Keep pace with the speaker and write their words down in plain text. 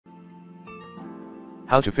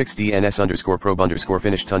How to fix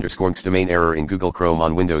DNS_probe_finished_nxt domain error in Google Chrome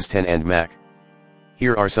on Windows 10 and Mac.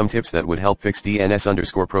 Here are some tips that would help fix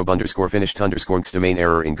DNS_probe_finished_nxt domain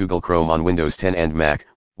error in Google Chrome on Windows 10 and Mac.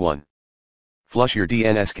 1. Flush your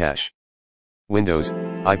DNS cache. Windows,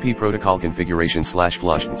 IP protocol configuration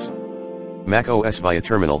 /flushes. Mac OS via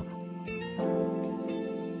terminal.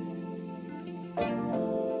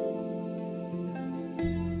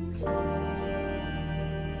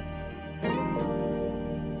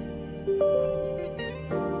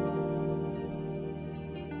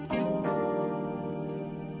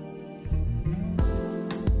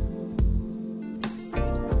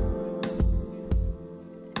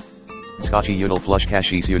 Scotchy util flush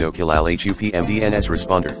cache sudo kill al hupm DNS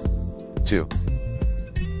responder. 2.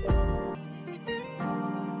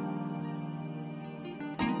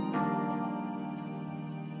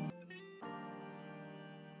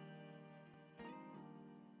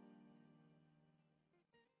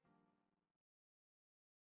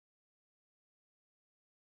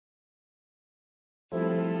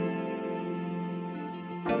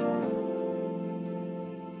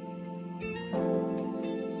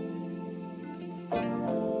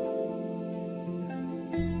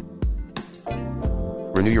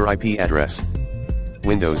 Renew your IP address.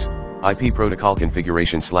 Windows, IP protocol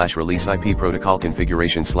configuration /release IP protocol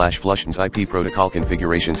configuration /flushes IP protocol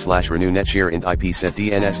configuration /renew netshare int IP set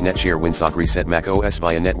DNS netshare winsock reset Mac OS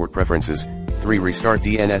via network preferences. 3. Restart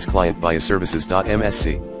DNS client via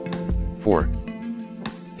services.msc. 4.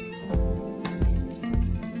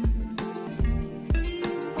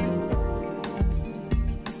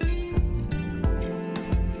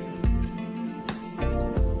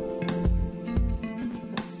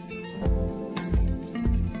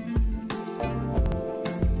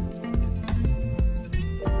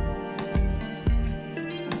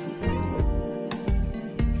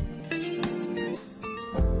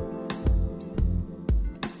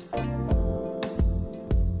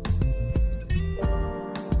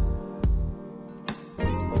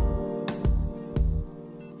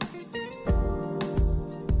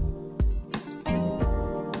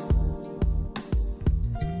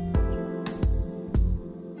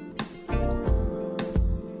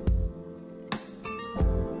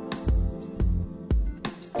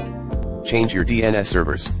 Change your DNS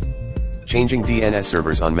servers. Changing DNS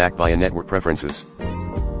servers on Mac via network preferences.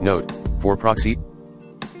 Note, for proxy,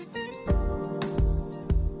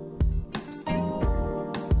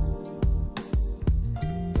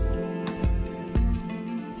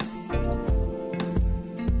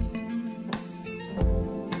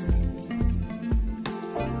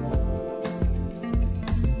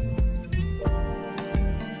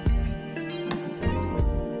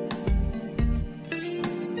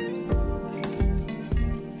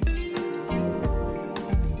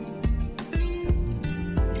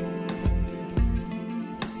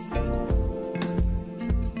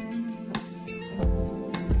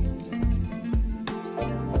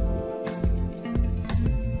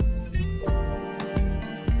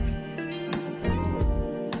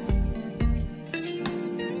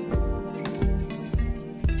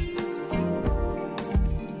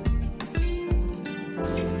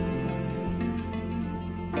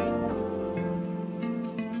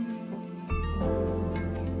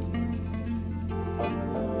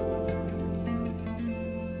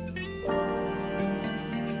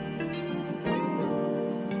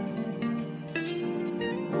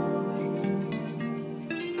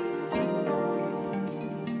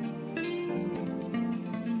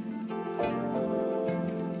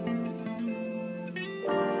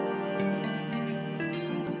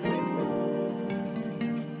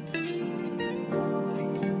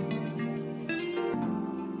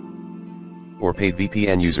 or paid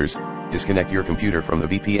VPN users, disconnect your computer from the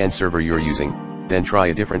VPN server you're using, then try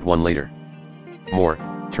a different one later. More,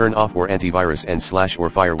 turn off or antivirus and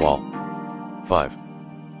 /or firewall. 5.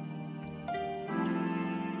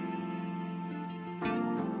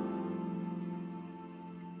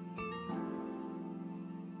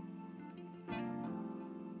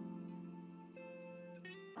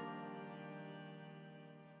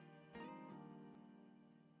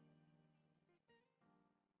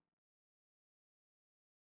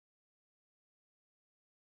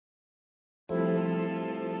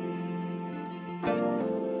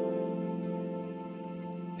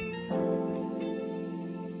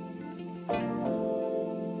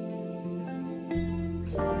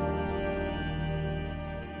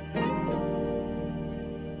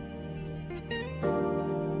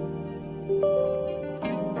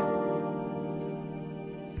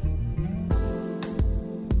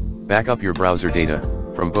 Back up your browser data,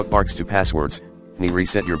 from bookmarks to passwords,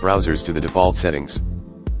 reset your browsers to the default settings.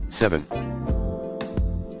 7.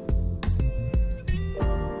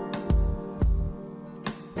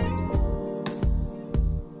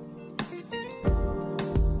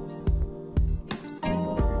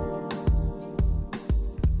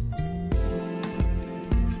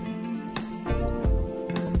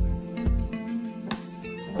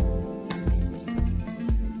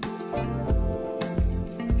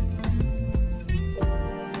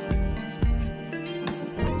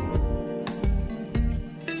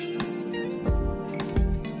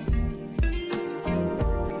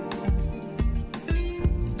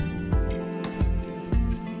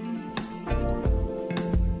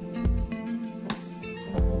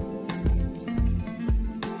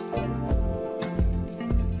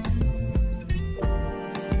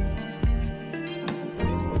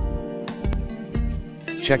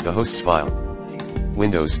 Check the hosts file.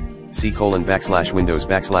 Windows, C:\\Windows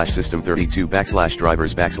 /System32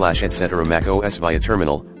 /drivers /etc Mac OS via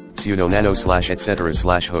terminal, sudo nano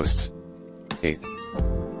 /etc /hosts. 8.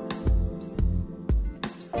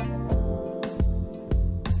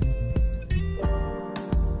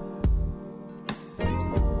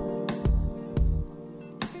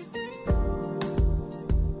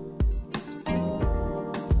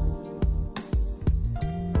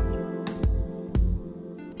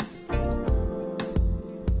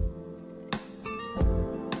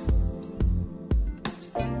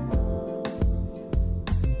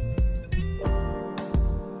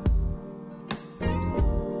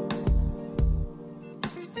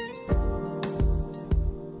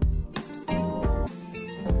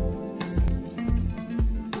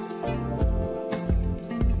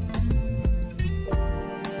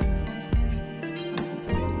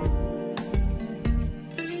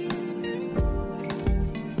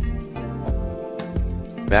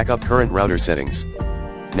 Backup current router settings.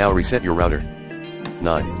 Now reset your router.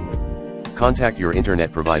 9. Contact your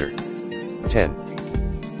internet provider.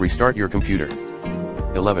 10. Restart your computer.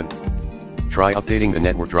 11. Try updating the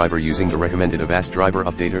network driver using the recommended Avast driver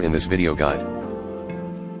updater in this video guide.